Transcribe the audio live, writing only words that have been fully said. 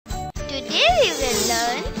Today we will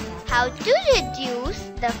learn how to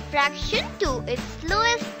reduce the fraction to its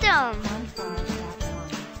lowest term.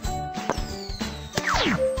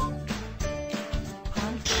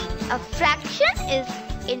 A fraction is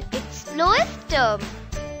in its lowest term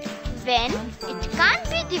when it can't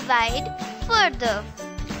be divided further.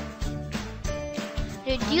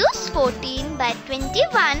 Reduce 14 by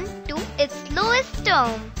 21 to its lowest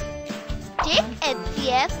term. Take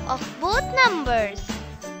HCF of both numbers.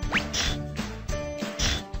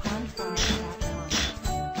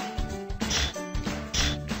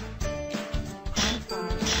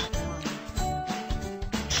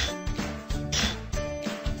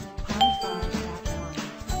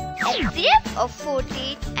 HCF of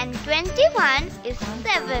 14 and 21 is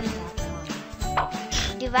 7.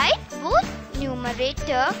 Divide both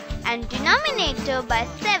numerator and denominator by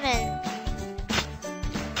 7.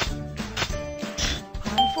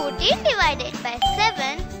 14 divided by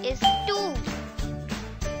 7 is 2.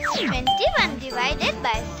 21 divided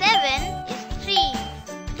by 7 is 3.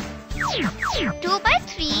 2 by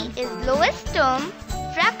 3 is lowest term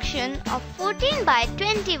fraction of 14 by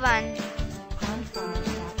 21.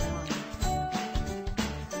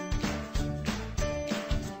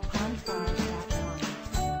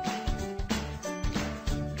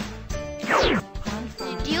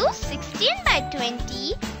 Reduce 16 by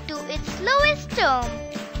 20 to its lowest term.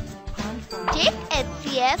 Take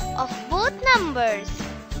HCF of both numbers.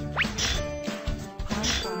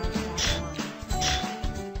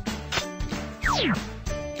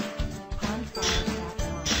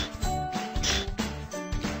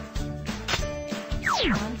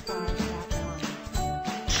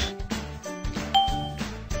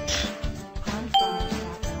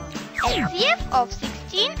 HCF of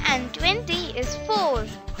 16 and 20 is 4.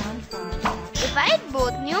 Divide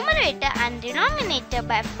both numerator and denominator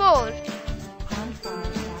by 4.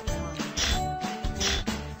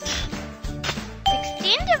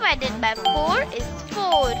 16 divided by 4 is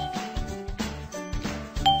 4.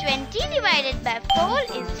 20 divided by 4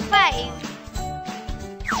 is 5.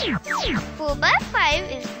 4 by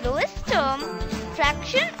 5 is lowest term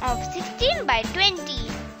fraction of